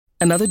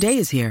Another day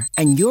is here,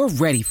 and you're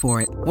ready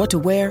for it. What to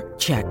wear?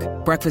 Check.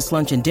 Breakfast,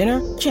 lunch, and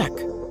dinner? Check.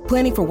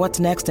 Planning for what's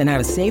next and how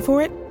to save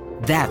for it?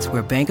 That's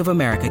where Bank of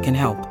America can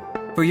help.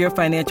 For your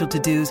financial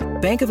to-dos,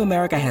 Bank of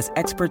America has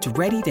experts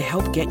ready to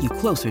help get you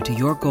closer to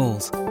your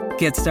goals.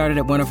 Get started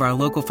at one of our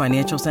local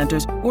financial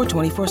centers or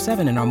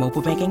 24/7 in our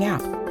mobile banking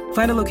app.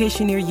 Find a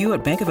location near you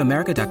at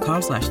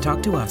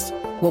bankofamerica.com/talktous.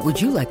 What would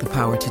you like the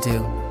power to do?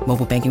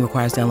 Mobile banking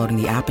requires downloading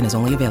the app and is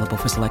only available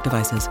for select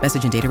devices.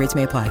 Message and data rates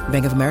may apply.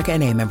 Bank of America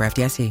N.A., member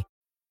FDIC.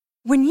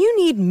 When you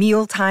need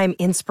mealtime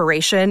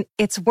inspiration,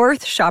 it's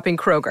worth shopping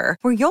Kroger,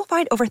 where you'll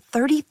find over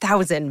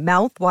 30,000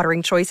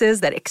 mouth-watering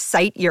choices that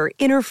excite your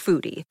inner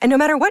foodie. And no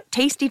matter what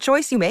tasty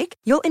choice you make,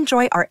 you'll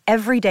enjoy our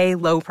everyday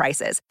low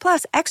prices,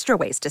 plus extra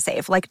ways to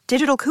save, like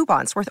digital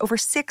coupons worth over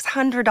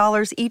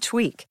 $600 each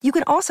week. You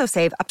can also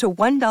save up to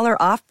 $1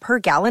 off per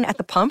gallon at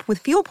the pump with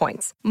fuel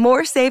points.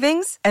 More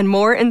savings and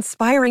more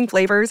inspiring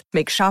flavors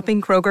make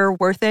shopping Kroger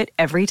worth it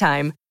every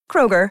time.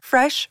 Kroger,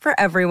 fresh for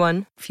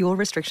everyone. Fuel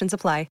restrictions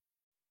apply.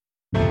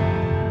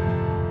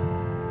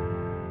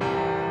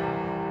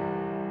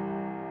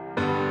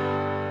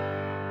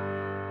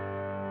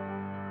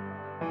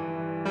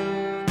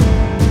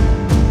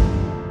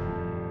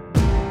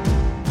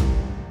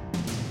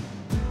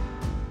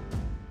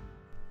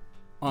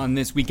 On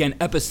this weekend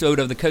episode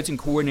of the Coaching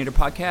Coordinator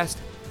Podcast,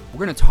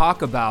 we're going to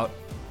talk about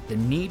the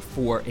need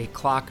for a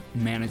clock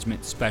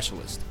management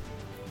specialist.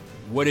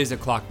 What is a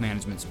clock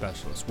management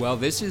specialist? Well,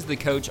 this is the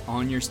coach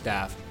on your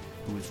staff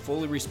who is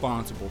fully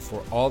responsible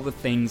for all the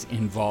things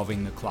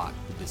involving the clock,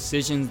 the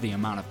decisions, the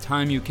amount of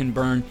time you can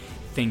burn,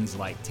 things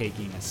like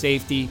taking a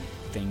safety,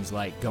 things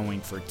like going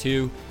for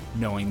two,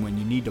 knowing when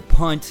you need to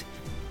punt,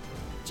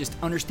 just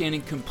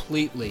understanding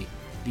completely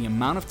the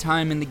amount of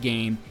time in the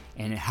game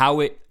and how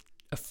it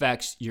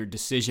affects your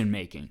decision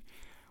making.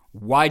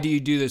 Why do you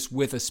do this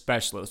with a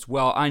specialist?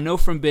 Well, I know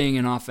from being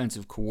an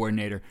offensive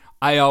coordinator,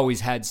 I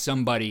always had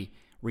somebody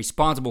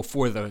responsible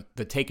for the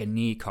take a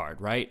knee card,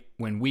 right?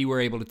 When we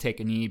were able to take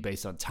a knee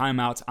based on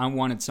timeouts, I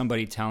wanted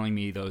somebody telling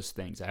me those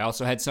things. I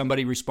also had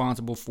somebody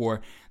responsible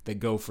for the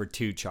go for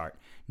two chart,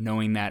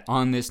 knowing that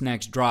on this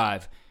next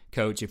drive,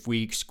 coach, if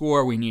we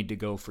score, we need to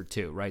go for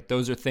two, right?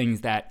 Those are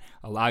things that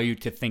allow you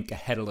to think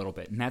ahead a little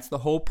bit. And that's the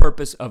whole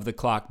purpose of the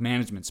clock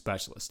management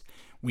specialist.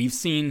 We've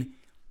seen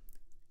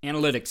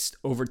analytics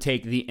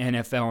overtake the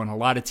NFL, and a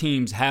lot of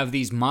teams have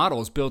these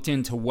models built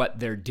into what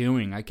they're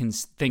doing. I can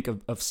think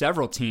of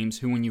several teams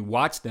who, when you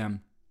watch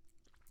them,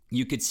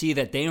 you could see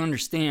that they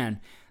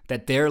understand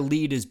that their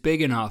lead is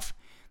big enough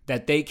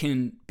that they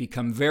can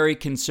become very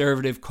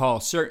conservative, call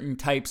certain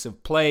types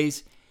of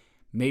plays,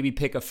 maybe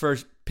pick up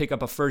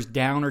a first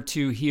down or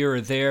two here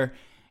or there,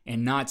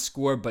 and not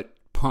score, but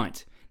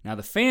punt. Now,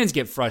 the fans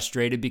get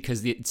frustrated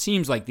because it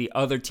seems like the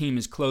other team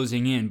is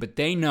closing in, but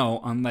they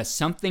know unless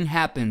something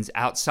happens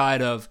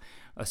outside of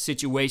a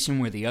situation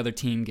where the other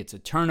team gets a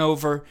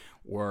turnover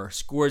or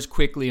scores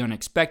quickly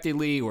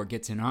unexpectedly or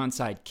gets an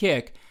onside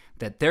kick,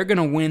 that they're going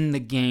to win the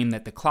game,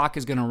 that the clock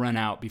is going to run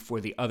out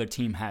before the other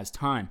team has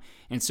time.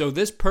 And so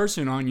this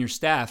person on your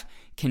staff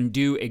can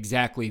do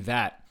exactly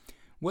that.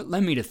 What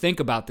led me to think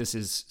about this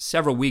is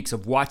several weeks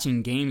of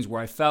watching games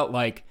where I felt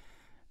like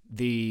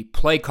the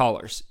play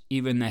callers,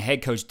 even the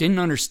head coach, didn't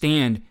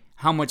understand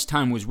how much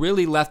time was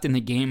really left in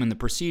the game and the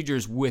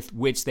procedures with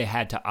which they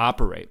had to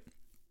operate.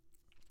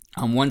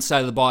 On one side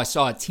of the ball, I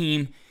saw a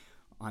team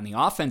on the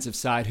offensive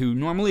side who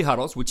normally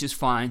huddles, which is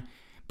fine,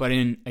 but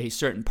in a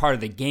certain part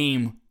of the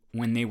game,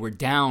 when they were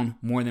down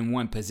more than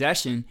one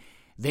possession,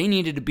 they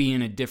needed to be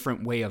in a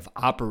different way of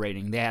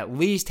operating. They at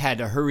least had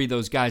to hurry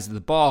those guys to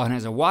the ball, and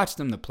as I watched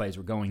them, the plays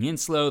were going in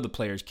slow, the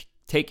players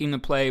taking the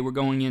play were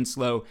going in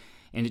slow,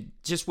 and it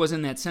just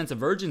wasn't that sense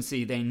of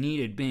urgency they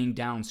needed being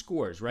down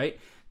scores, right?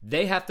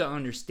 They have to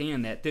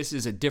understand that this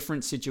is a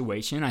different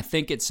situation. I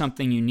think it's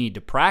something you need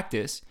to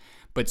practice,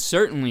 but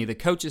certainly the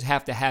coaches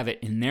have to have it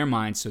in their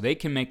minds so they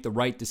can make the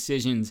right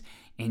decisions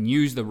and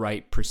use the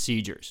right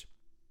procedures.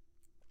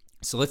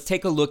 So let's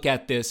take a look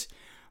at this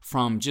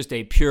from just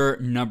a pure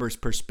numbers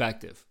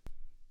perspective.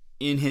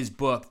 In his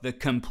book, The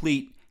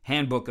Complete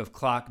Handbook of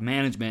Clock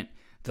Management,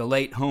 the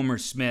late Homer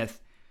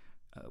Smith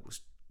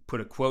put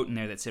a quote in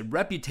there that said,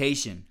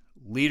 "Reputation,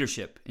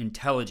 leadership,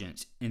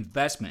 intelligence,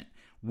 investment,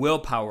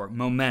 willpower,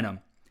 momentum,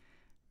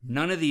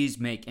 none of these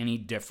make any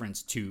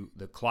difference to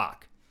the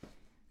clock."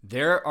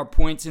 There are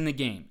points in the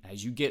game,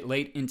 as you get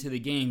late into the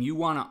game, you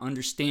want to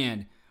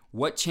understand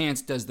what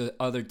chance does the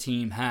other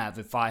team have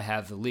if I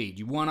have the lead.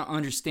 You want to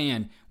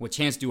understand what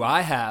chance do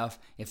I have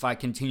if I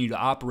continue to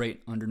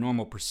operate under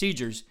normal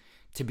procedures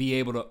to be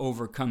able to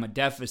overcome a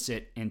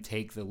deficit and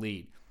take the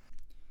lead.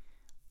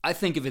 I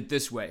think of it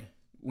this way.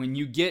 When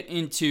you get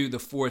into the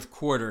fourth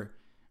quarter,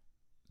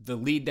 the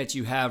lead that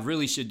you have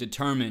really should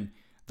determine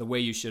the way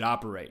you should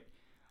operate.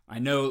 I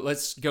know,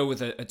 let's go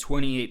with a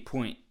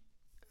 28-point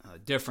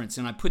difference,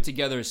 and I put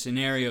together a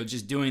scenario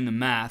just doing the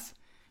math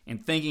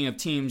and thinking of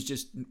teams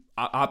just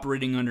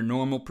operating under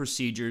normal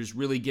procedures,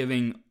 really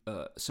giving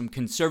some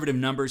conservative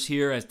numbers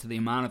here as to the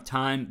amount of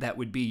time that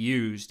would be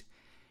used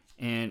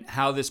and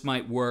how this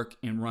might work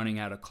in running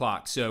out of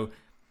clock. So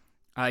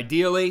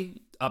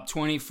Ideally, up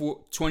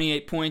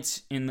 28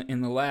 points in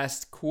the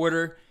last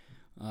quarter,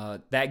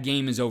 that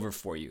game is over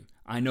for you.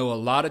 I know a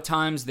lot of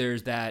times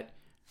there's that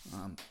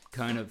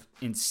kind of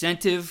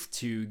incentive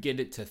to get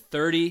it to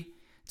 30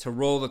 to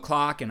roll the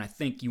clock, and I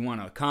think you want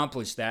to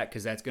accomplish that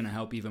because that's going to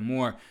help even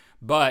more.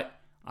 But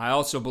I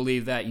also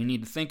believe that you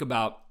need to think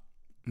about,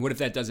 what if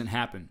that doesn't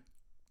happen?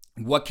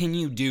 What can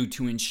you do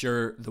to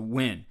ensure the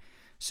win?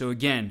 So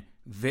again,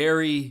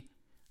 very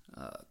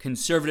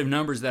conservative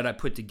numbers that I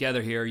put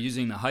together here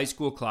using the high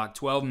school clock,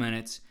 12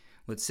 minutes.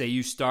 Let's say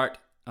you start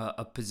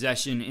a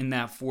possession in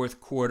that fourth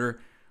quarter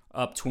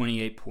up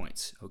 28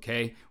 points,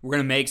 okay? We're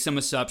going to make some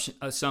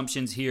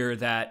assumptions here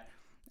that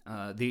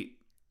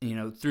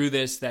through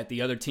this, that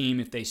the other team,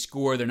 if they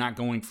score, they're not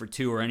going for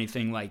two or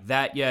anything like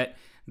that yet,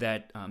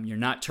 that you're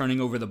not turning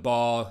over the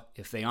ball.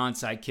 If they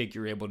onside kick,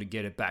 you're able to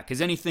get it back.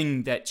 Because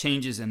anything that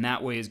changes in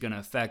that way is going to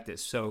affect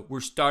this. So we're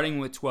starting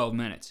with 12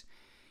 minutes.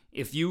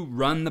 If you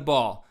run the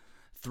ball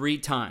 3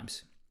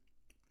 times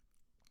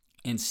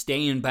and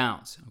stay in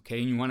bounds, okay,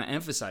 and you want to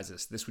emphasize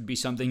this would be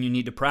something you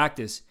need to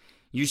practice,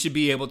 you should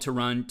be able to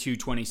run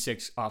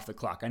 2:26 off the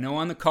clock. I know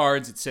on the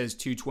cards it says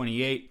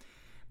 2:28,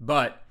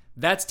 but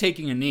that's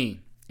taking a knee.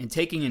 And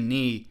taking a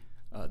knee,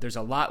 there's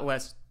a lot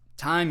less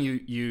time you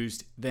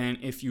used than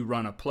if you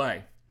run a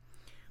play.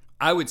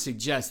 I would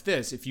suggest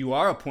this: if you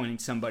are appointing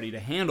somebody to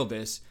handle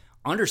this,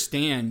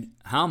 understand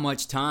how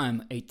much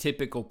time a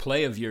typical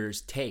play of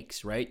yours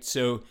takes, right?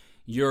 So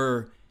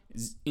your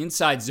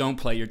inside zone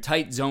play, your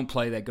tight zone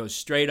play that goes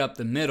straight up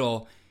the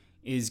middle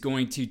is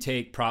going to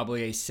take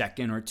probably a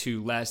second or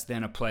two less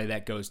than a play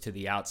that goes to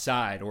the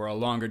outside, or a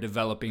longer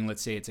developing,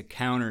 let's say it's a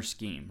counter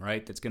scheme,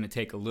 right? That's going to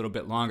take a little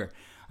bit longer.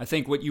 I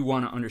think what you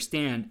want to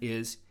understand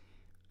is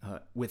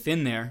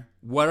within there,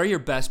 what are your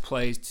best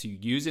plays to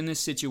use in this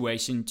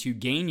situation to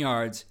gain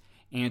yards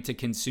and to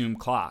consume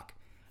clock?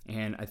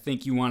 And I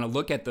think you want to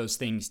look at those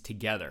things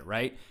together,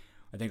 right?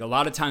 I think a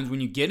lot of times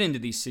when you get into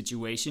these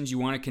situations, you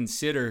want to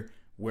consider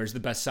where's the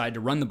best side to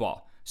run the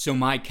ball. So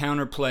my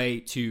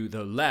counterplay to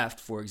the left,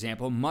 for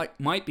example,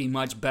 might be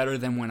much better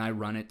than when I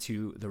run it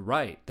to the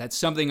right. That's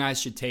something I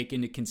should take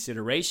into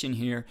consideration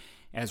here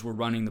as we're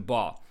running the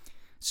ball.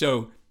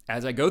 So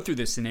as I go through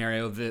this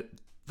scenario, the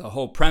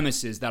whole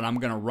premise is that I'm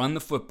going to run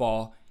the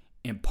football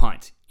and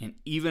punt. And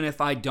even if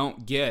I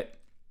don't get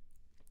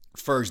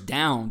first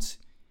downs,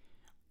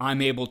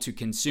 I'm able to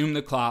consume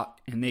the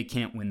clock and they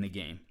can't win the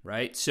game,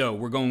 right? So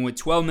we're going with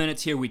 12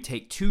 minutes here. We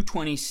take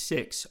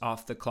 2:26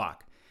 off the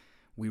clock.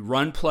 We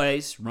run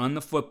plays, run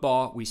the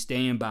football, we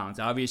stay in bounds.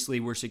 Obviously,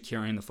 we're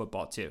securing the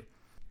football too.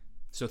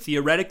 So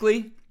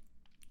theoretically,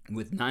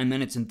 with 9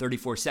 minutes and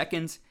 34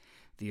 seconds,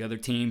 the other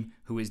team,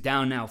 who is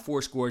down now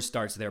 4 scores,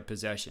 starts their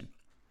possession.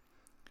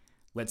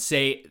 Let's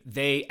say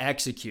they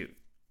execute.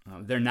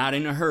 They're not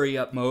in a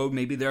hurry-up mode.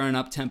 Maybe they're an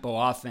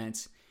up-tempo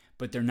offense,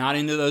 but they're not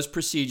into those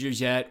procedures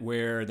yet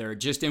where they're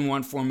just in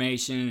one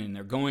formation and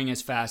they're going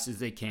as fast as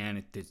they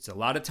can. It's a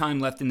lot of time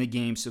left in the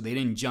game, so they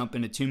didn't jump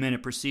into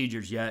 2-minute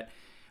procedures yet,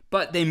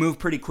 but they move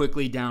pretty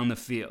quickly down the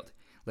field.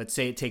 Let's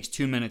say it takes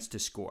 2 minutes to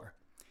score.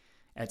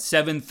 At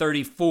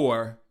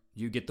 7:34,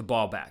 you get the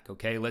ball back,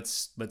 okay?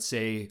 Let's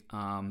say,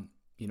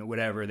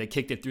 whatever, they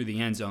kicked it through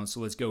the end zone, so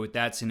let's go with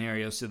that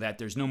scenario so that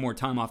there's no more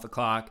time off the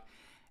clock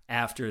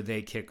after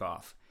they kick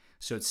off.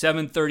 So at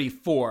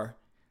 7:34,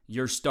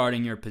 you're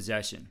starting your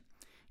possession.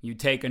 You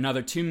take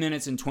another 2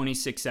 minutes and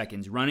 26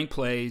 seconds running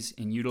plays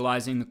and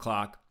utilizing the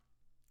clock.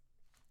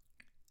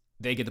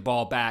 They get the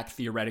ball back,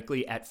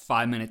 theoretically, at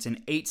 5 minutes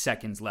and 8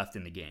 seconds left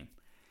in the game.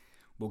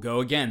 We'll go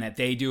again, that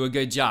they do a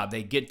good job.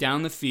 They get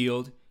down the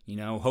field.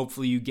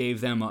 Hopefully you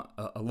gave them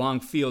a long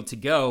field to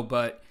go,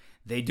 but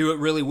they do it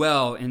really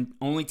well and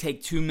only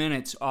take 2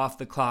 minutes off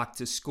the clock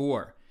to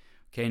score.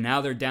 Okay, now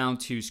they're down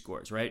 2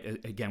 scores,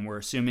 right? Again, we're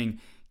assuming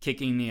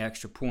kicking the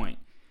extra point.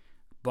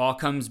 Ball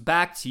comes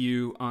back to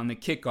you on the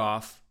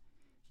kickoff,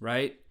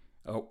 right?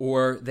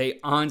 Or they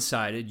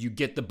onsided. You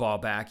get the ball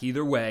back.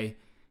 Either way,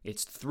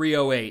 it's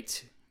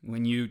 3:08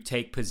 when you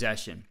take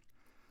possession.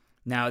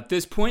 Now, at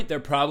this point, they're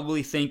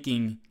probably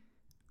thinking,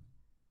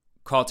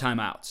 call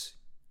timeouts.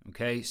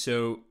 Okay,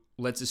 so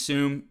let's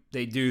assume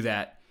they do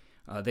that.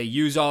 They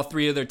use all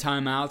 3 of their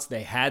timeouts.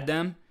 They had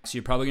them. So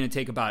you're probably going to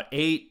take about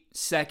 8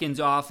 seconds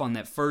off on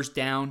that first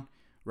down,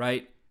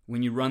 right,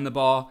 when you run the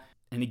ball.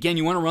 And again,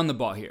 you want to run the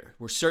ball here.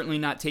 We're certainly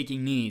not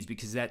taking knees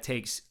because that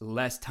takes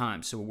less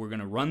time. So we're going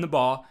to run the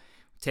ball,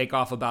 take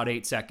off about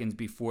 8 seconds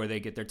before they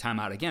get their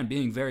timeout. Again,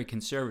 being very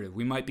conservative.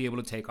 We might be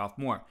able to take off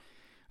more.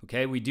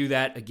 Okay, we do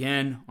that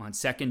again on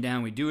second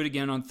down. We do it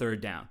again on third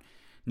down.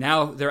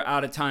 Now they're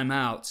out of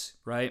timeouts,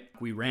 right?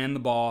 We ran the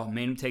ball,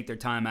 made them take their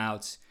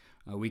timeouts.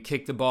 We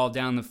kick the ball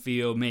down the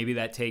field. Maybe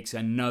that takes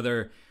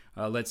another,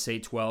 let's say,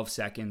 12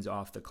 seconds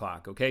off the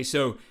clock. Okay,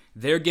 so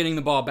they're getting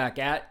the ball back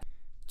at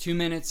 2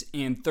 minutes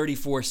and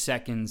 34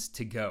 seconds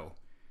to go.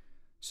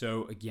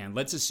 So again,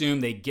 let's assume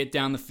they get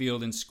down the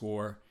field and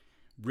score.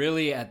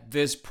 Really at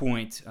this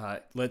point,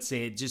 let's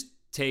say it just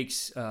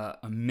takes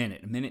a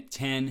minute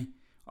 10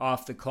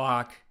 off the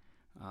clock.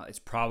 It's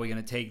probably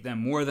going to take them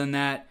more than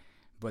that,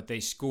 but they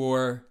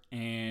score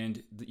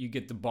and you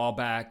get the ball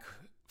back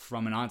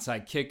from an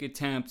onside kick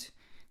attempt.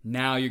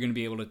 Now you're going to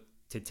be able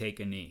to take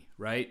a knee,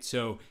 right?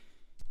 So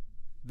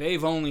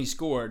they've only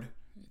scored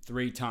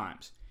 3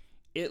 times.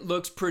 It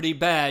looks pretty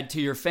bad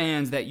to your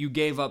fans that you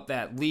gave up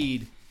that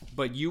lead,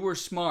 but you were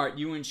smart.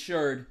 You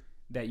ensured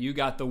that you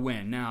got the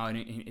win. Now,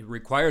 it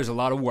requires a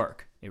lot of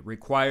work. It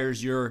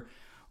requires your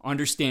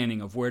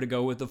understanding of where to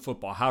go with the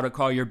football, how to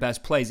call your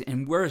best plays.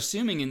 And we're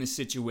assuming in this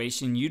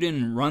situation you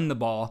didn't run the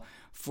ball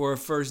for a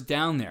first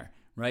down there,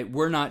 right?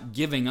 We're not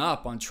giving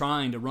up on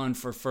trying to run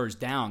for first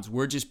downs.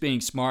 We're just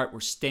being smart. We're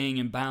staying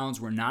in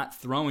bounds. We're not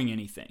throwing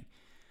anything.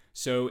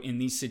 So in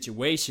these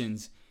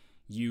situations,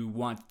 you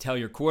want to tell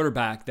your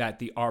quarterback that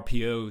the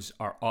RPOs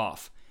are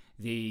off.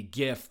 The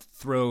gift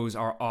throws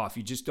are off.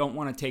 You just don't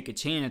want to take a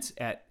chance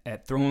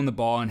at throwing the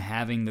ball and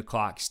having the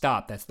clock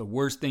stop. That's the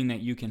worst thing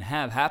that you can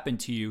have happen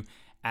to you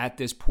at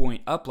this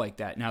point up like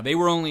that. Now, they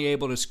were only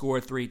able to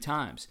score 3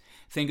 times.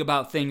 Think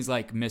about things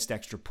like missed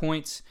extra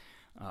points.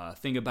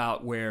 Think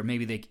about where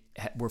maybe they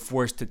were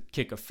forced to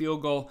kick a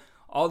field goal.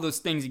 All those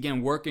things,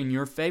 again, work in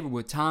your favor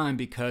with time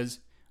because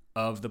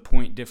of the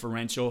point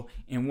differential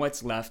and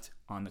what's left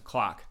on the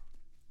clock.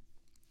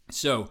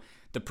 So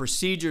the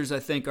procedures, I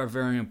think, are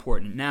very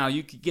important. Now,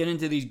 you could get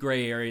into these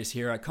gray areas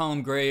here. I call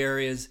them gray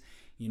areas.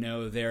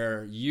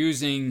 They're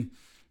using,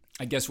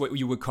 I guess, what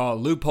you would call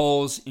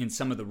loopholes in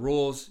some of the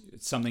rules.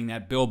 It's something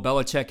that Bill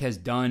Belichick has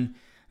done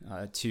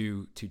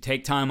to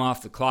take time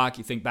off the clock.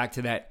 You think back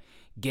to that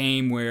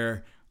game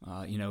where,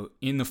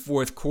 in the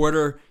fourth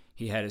quarter,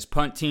 he had his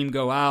punt team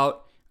go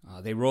out.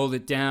 They rolled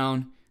it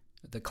down.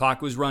 The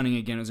clock was running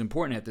again. It was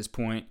important at this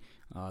point.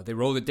 They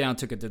rolled it down,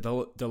 took it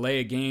to delay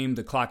a game.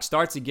 The clock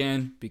starts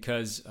again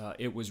because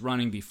it was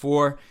running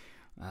before.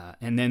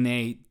 And then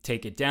they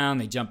take it down.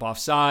 They jump off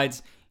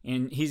sides.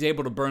 And he's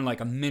able to burn like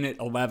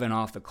 1:11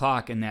 off the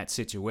clock in that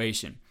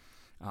situation.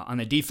 On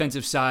the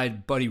defensive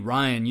side, Buddy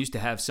Ryan used to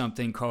have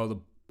something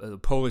called the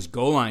Polish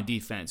goal line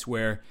defense,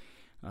 where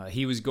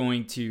he was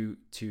going to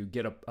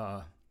get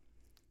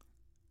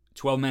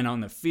 12 men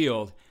on the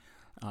field.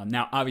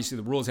 Now, obviously,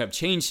 the rules have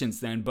changed since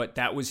then, but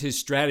that was his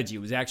strategy. It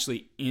was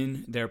actually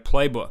in their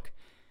playbook.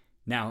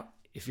 Now,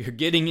 if you're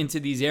getting into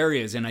these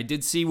areas, and I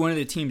did see one of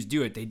the teams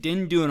do it, they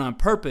didn't do it on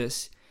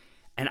purpose,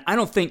 and I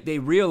don't think they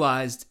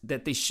realized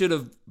that they should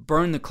have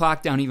burned the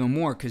clock down even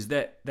more, because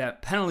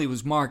that penalty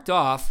was marked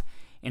off,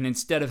 and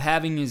instead of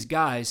having his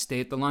guys stay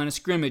at the line of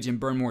scrimmage and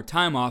burn more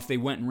time off, they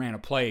went and ran a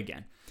play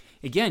again.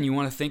 Again, you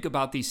want to think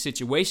about these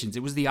situations.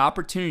 It was the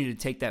opportunity to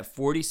take that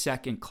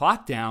 40-second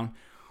clock down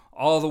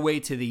all the way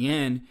to the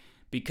end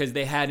because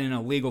they had an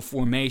illegal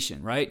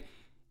formation, right?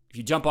 If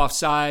you jump off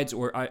sides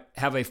or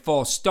have a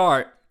false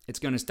start, it's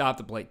going to stop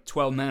the play.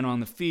 12 men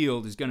on the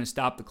field is going to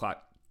stop the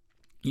clock.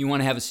 You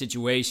want to have a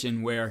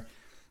situation where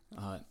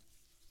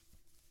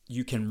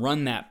you can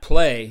run that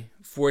play,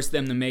 force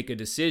them to make a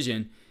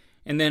decision,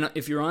 and then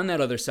if you're on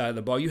that other side of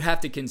the ball, you have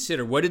to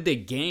consider, what did they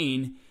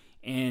gain,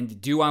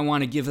 and do I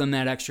want to give them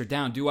that extra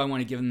down? Do I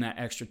want to give them that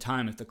extra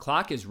time? If the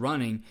clock is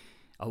running,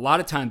 a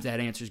lot of times that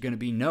answer is going to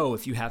be no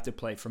if you have to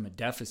play from a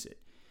deficit.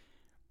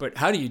 But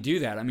how do you do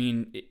that? I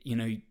mean,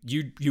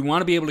 you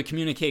want to be able to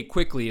communicate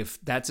quickly. If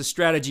that's a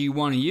strategy you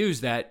want to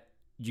use, that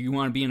you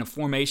want to be in a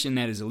formation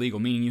that is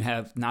illegal, meaning you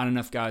have not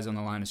enough guys on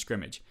the line of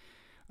scrimmage.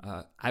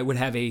 I would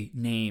have a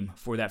name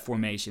for that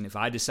formation if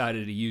I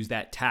decided to use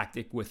that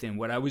tactic within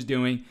what I was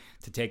doing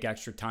to take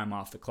extra time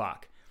off the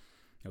clock.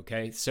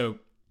 Okay, so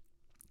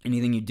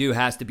anything you do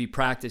has to be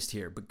practiced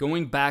here. But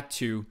going back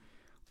to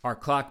our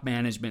clock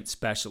management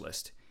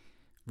specialist,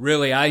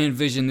 really, I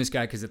envision this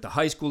guy, because at the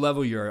high school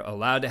level, you're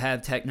allowed to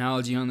have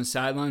technology on the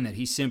sideline, that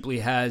he simply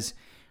has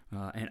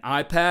an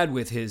iPad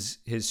with his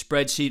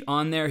spreadsheet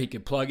on there. He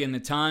could plug in the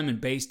time, and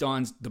based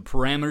on the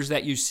parameters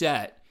that you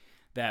set,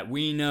 that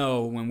we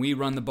know when we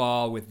run the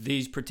ball with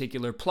these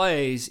particular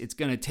plays, it's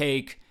going to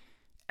take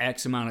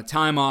X amount of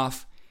time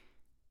off.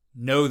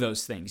 Know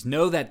those things.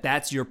 Know that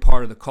that's your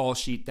part of the call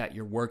sheet that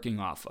you're working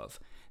off of.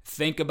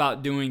 Think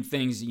about doing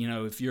things,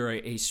 if you're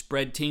a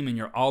spread team and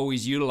you're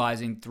always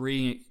utilizing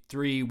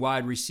three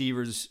wide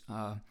receivers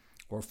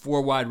or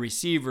 4 wide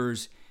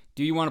receivers,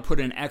 do you want to put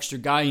an extra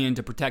guy in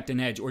to protect an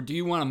edge? Or do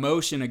you want to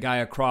motion a guy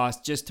across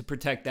just to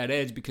protect that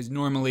edge because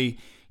normally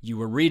you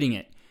were reading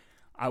it?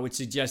 I would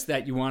suggest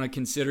that you want to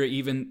consider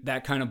even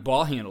that kind of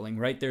ball handling,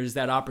 right? There's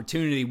that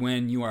opportunity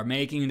when you are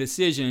making a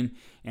decision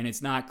and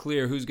it's not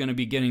clear who's going to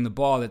be getting the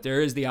ball, that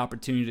there is the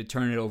opportunity to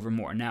turn it over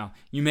more. Now,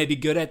 you may be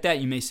good at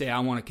that. You may say, I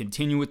want to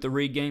continue with the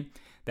read game.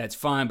 That's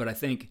fine, but I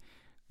think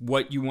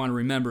what you want to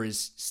remember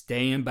is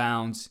stay in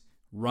bounds,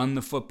 run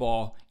the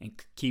football, and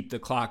keep the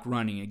clock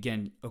running,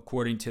 again,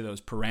 according to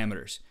those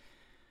parameters.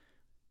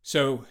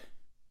 So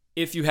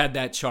if you had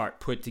that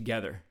chart put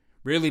together,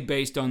 really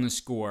based on the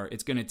score,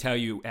 it's going to tell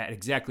you at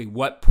exactly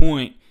what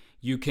point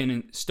you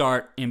can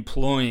start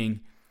employing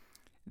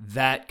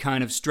that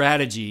kind of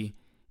strategy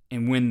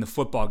and win the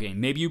football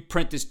game. Maybe you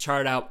print this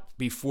chart out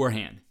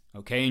beforehand,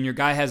 okay? And your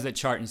guy has that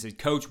chart and says,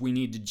 Coach, we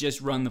need to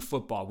just run the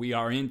football. We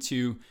are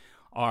into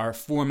our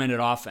 4-minute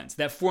offense.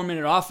 That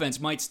 4-minute offense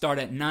might start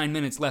at 9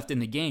 minutes left in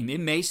the game. It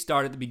may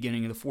start at the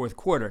beginning of the fourth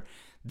quarter.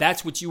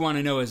 That's what you want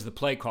to know as the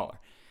play caller.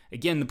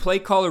 Again, the play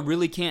caller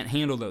really can't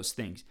handle those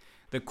things.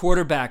 The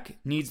quarterback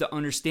needs to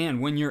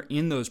understand when you're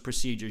in those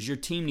procedures. Your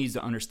team needs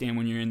to understand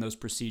when you're in those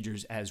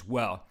procedures as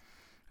well.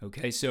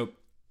 Okay, so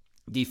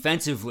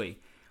defensively,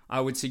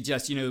 I would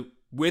suggest,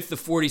 with the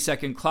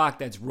 40-second clock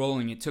that's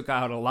rolling, it took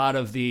out a lot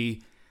of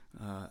the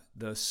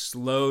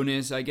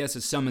slowness, I guess,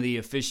 of some of the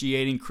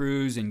officiating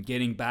crews and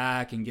getting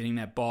back and getting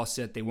that ball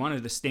set. They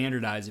wanted to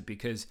standardize it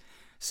because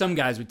some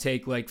guys would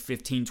take like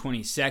 15,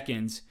 20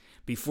 seconds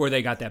before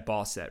they got that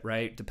ball set,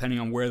 right? Depending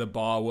on where the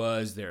ball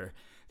was, they're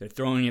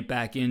throwing it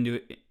back into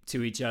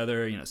each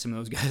other. Some of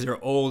those guys are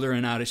older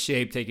and out of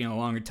shape, taking a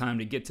longer time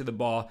to get to the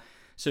ball.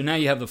 So now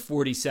you have the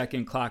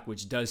 40-second clock,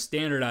 which does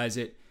standardize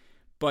it.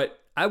 But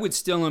I would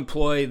still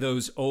employ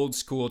those old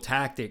school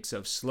tactics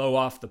of slow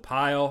off the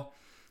pile,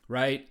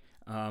 right?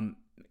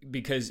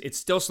 Because it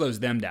still slows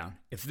them down.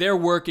 If they're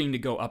working to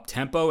go up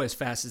tempo as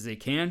fast as they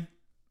can,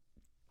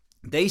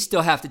 they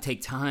still have to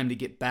take time to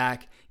get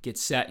back, get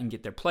set, and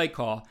get their play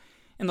call.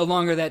 And the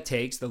longer that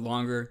takes, the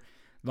longer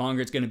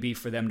it's going to be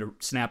for them to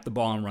snap the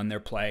ball and run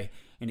their play.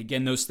 And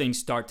again, those things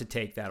start to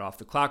take that off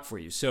the clock for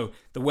you. So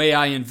the way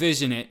I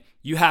envision it,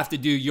 you have to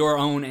do your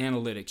own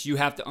analytics. You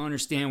have to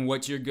understand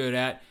what you're good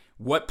at,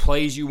 what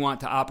plays you want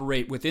to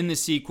operate within the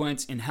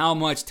sequence, and how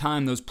much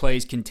time those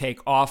plays can take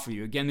off for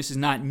you. Again, this is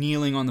not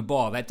kneeling on the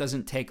ball. That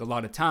doesn't take a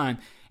lot of time.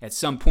 At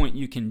some point,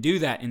 you can do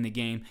that in the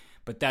game,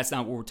 but that's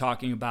not what we're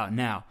talking about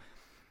now.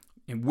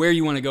 And where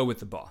you want to go with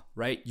the ball,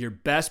 right? Your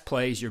best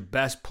plays, your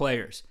best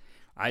players.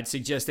 I'd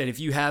suggest that if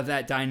you have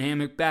that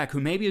dynamic back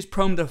who maybe is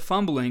prone to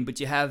fumbling, but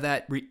you have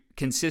that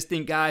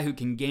consistent guy who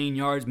can gain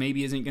yards,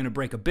 maybe isn't going to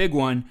break a big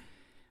one,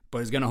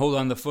 but is going to hold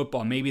on to the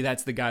football, maybe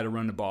that's the guy to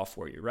run the ball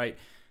for you, right?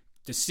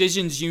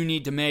 Decisions you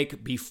need to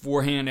make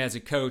beforehand as a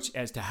coach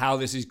as to how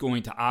this is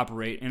going to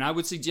operate. And I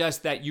would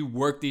suggest that you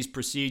work these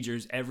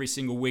procedures every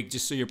single week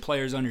just so your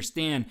players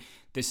understand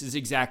this is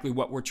exactly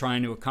what we're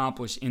trying to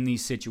accomplish in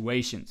these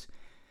situations.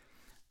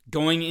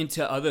 Going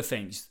into other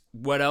things,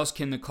 what else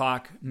can the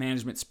clock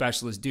management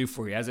specialist do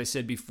for you? As I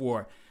said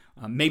before,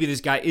 maybe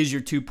this guy is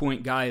your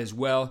 2-point guy as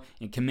well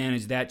and can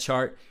manage that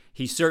chart.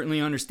 He certainly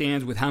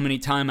understands with how many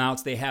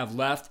timeouts they have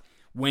left,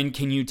 when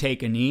can you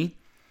take a knee.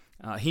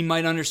 He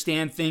might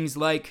understand things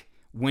like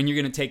when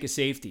you're going to take a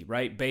safety,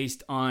 right?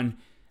 Based on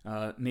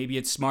maybe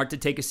it's smart to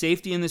take a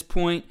safety in this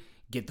point,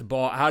 get the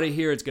ball out of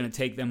here. It's going to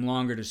take them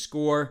longer to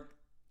score.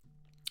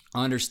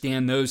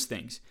 Understand those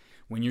things.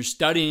 When you're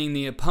studying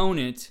the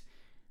opponent,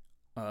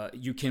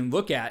 you can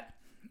look at,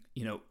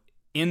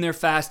 in their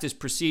fastest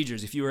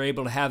procedures, if you were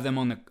able to have them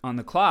on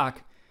the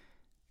clock,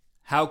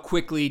 how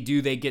quickly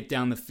do they get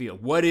down the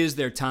field? What is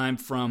their time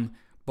from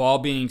ball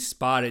being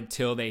spotted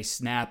till they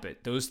snap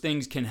it? Those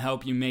things can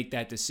help you make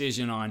that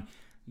decision on,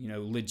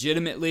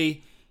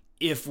 legitimately,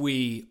 if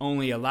we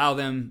only allow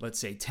them, let's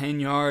say 10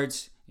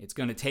 yards, it's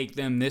going to take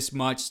them this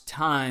much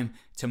time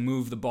to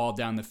move the ball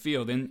down the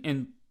field.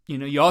 And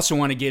you also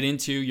want to get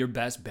into your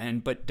best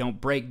bend, but don't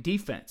break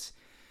defense.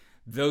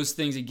 Those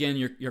things, again,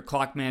 your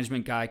clock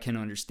management guy can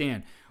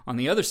understand. On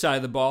the other side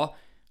of the ball,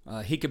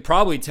 he could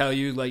probably tell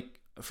you, like,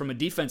 from a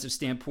defensive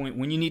standpoint,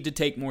 when you need to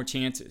take more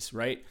chances,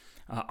 right?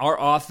 Our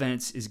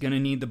offense is going to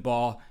need the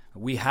ball.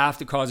 We have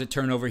to cause a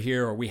turnover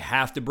here, or we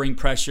have to bring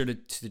pressure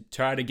to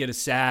try to get a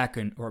sack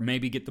or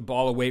maybe get the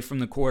ball away from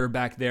the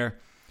quarterback there.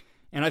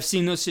 And I've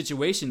seen those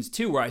situations,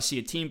 too, where I see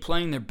a team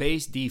playing their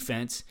base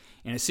defense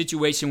in a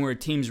situation where a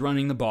team's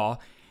running the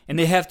ball, and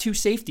they have 2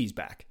 safeties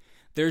back.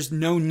 There's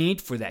no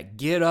need for that.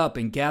 Get up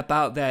and gap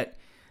out that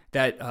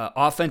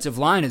offensive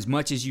line as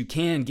much as you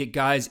can. Get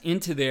guys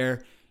into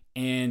there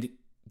and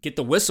get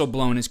the whistle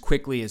blown as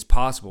quickly as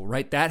possible,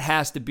 right? That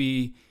has to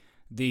be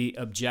the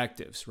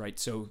objectives, right?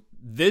 So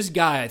this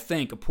guy, I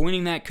think,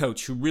 appointing that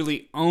coach who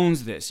really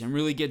owns this and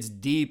really gets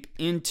deep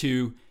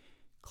into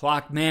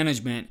clock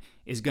management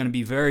is going to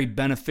be very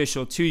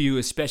beneficial to you,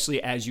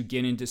 especially as you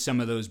get into some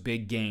of those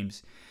big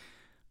games.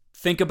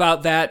 Think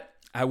about that.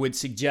 I would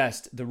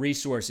suggest the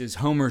resource is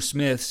Homer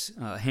Smith's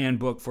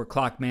handbook for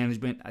clock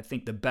management. I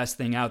think the best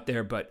thing out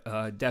there, but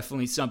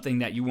definitely something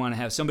that you want to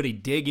have somebody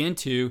dig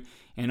into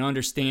and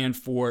understand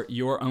for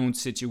your own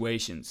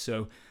situations.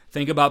 So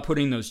think about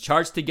putting those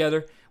charts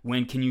together.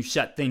 When can you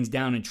shut things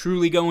down and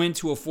truly go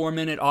into a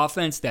 4-minute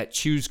offense that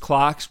chews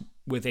clocks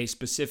with a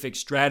specific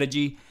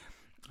strategy?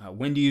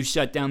 When do you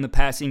shut down the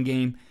passing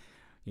game?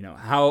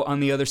 How on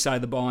the other side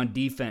of the ball on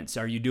defense,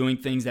 are you doing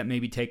things that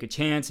maybe take a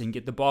chance and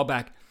get the ball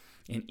back?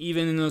 And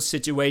even in those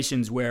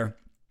situations where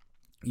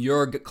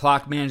your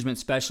clock management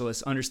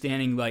specialist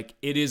understanding like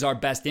it is our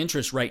best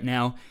interest right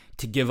now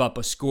to give up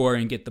a score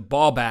and get the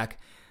ball back,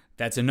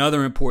 that's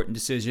another important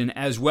decision,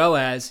 as well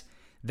as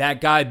that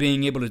guy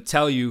being able to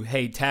tell you,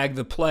 hey, tag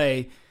the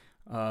play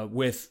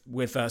with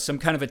some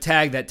kind of a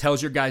tag that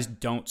tells your guys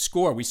don't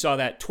score. We saw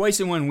that twice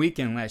in one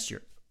weekend last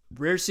year.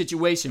 Rare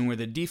situation where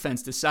the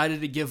defense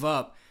decided to give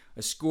up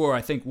a score.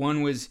 I think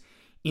one was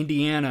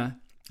Indiana,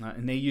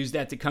 and they used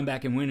that to come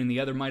back and win, and the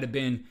other might have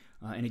been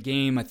in a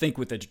game, I think,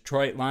 with the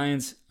Detroit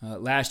Lions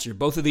last year.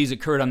 Both of these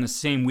occurred on the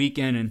same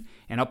weekend,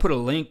 and I'll put a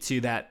link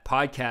to that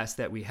podcast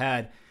that we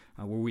had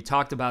where we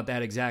talked about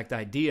that exact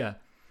idea,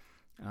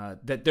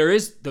 that there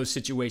is those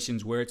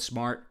situations where it's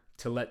smart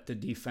to let the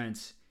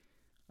defense,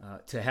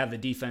 to have the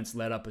defense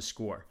let up a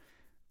score.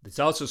 It's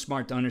also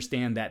smart to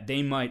understand that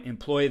they might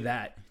employ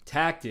that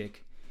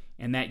tactic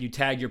and that you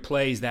tag your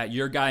plays that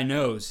your guy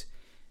knows.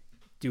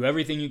 Do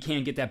everything you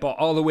can, get that ball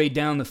all the way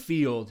down the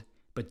field,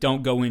 but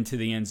don't go into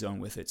the end zone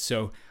with it.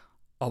 So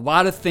a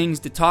lot of things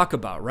to talk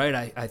about,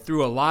 right? I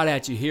threw a lot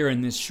at you here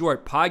in this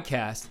short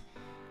podcast.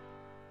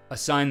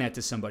 Assign that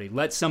to somebody.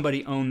 Let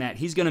somebody own that.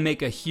 He's going to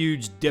make a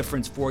huge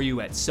difference for you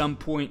at some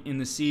point in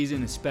the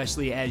season,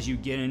 especially as you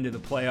get into the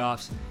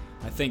playoffs.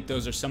 I think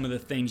those are some of the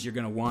things you're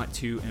going to want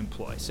to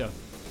employ. So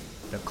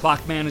the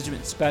clock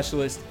management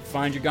specialist,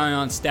 find your guy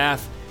on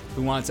staff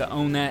who wants to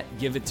own that,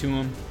 give it to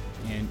him,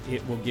 and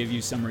it will give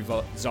you some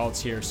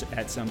results here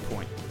at some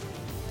point.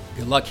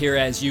 Good luck here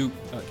as you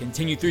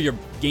continue through your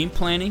game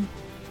planning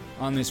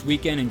on this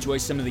weekend. Enjoy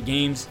some of the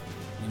games,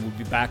 and we'll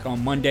be back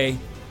on Monday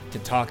to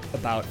talk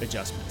about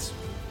adjustments.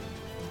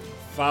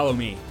 Follow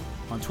me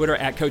on Twitter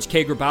at Coach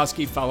K.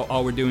 Grabowski. Follow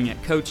all we're doing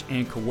at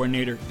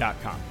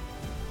coachandcoordinator.com.